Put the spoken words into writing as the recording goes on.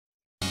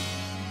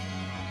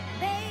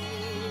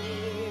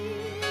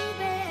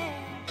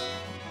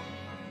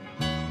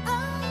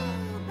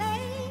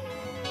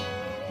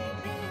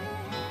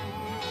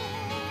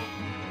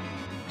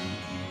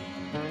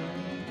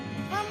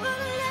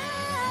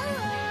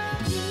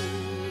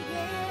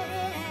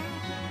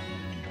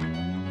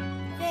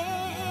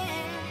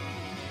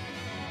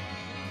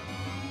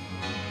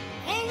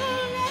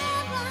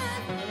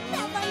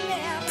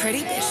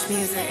Pretty bitch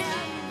music.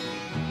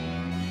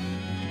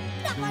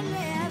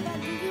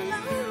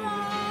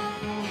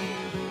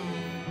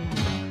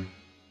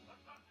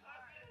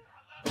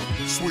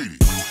 Saweetie.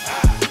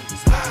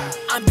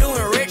 I'm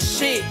doing rich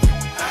shit.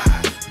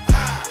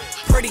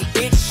 Pretty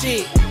bitch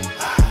shit.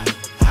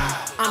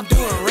 I'm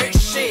doing rich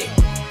shit.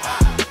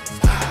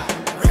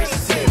 Rich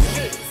shit.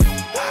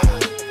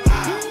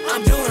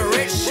 I'm doing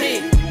rich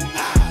shit.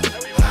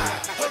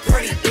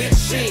 Pretty bitch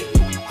shit.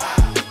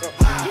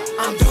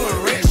 I'm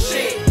doing rich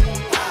shit.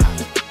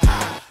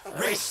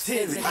 Rich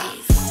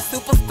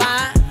super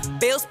fine,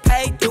 bills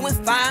paid, doing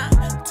fine.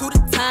 To the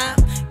time,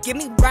 give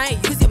me brain,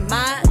 use your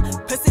mind.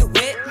 Pussy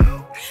wet,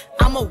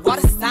 I'm a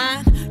water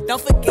sign.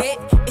 Don't forget,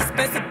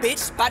 expensive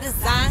bitch by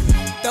design.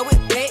 Throw it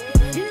back,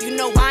 you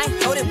know I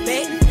ain't holding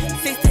back.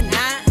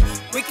 69,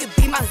 we could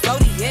be my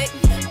zodiac.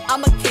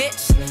 I'm a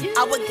catch,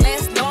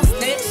 hourglass, no I'm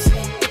snitch.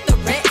 Hit the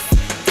racks,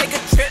 take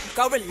a trip,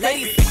 go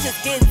relate.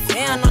 Bitches get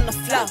down on the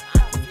floor.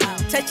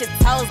 Touch your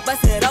toes,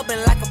 bust it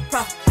open like a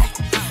pro.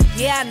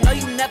 Yeah, I know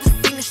you never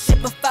seen this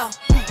shit before.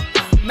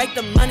 Make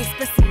the money,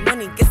 spend some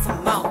money, get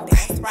some more.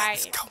 That's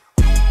right.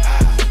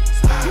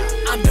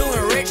 I'm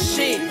doing rich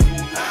shit.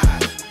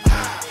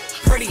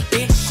 Pretty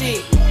bitch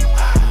shit.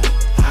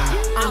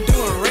 I'm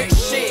doing rich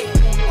shit.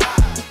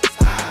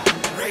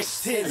 Rich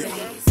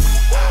titties.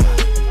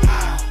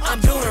 I'm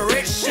doing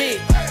rich shit.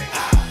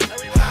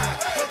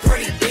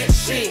 Pretty bitch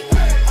shit.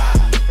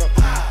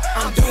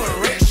 I'm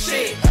doing rich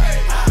shit.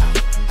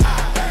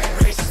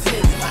 Rich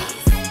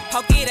titties.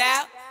 Poke it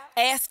out,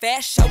 ass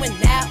fast, showing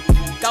out,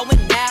 going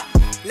out,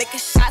 licking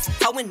shots,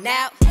 pouring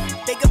out,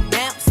 big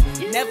amounts,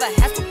 never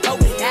have to go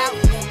without.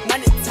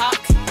 Money talk,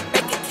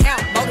 bank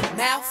account, motor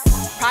mouth,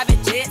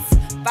 private jets,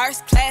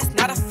 first class,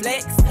 not a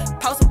flex.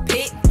 Post a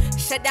pic,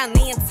 shut down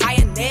the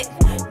entire net.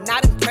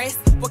 Not impressed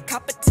with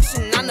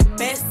competition, I'm the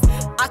best.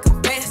 I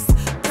confess,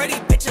 pretty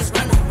bitches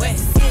run the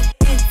west.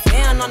 Get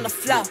down on the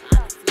floor,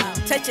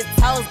 touch your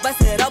toes,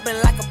 bust it open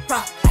like a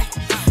pro.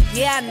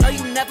 Yeah, I know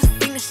you never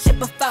seen this shit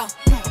before.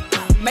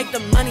 Make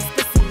the money,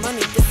 spend some money,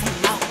 get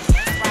some money.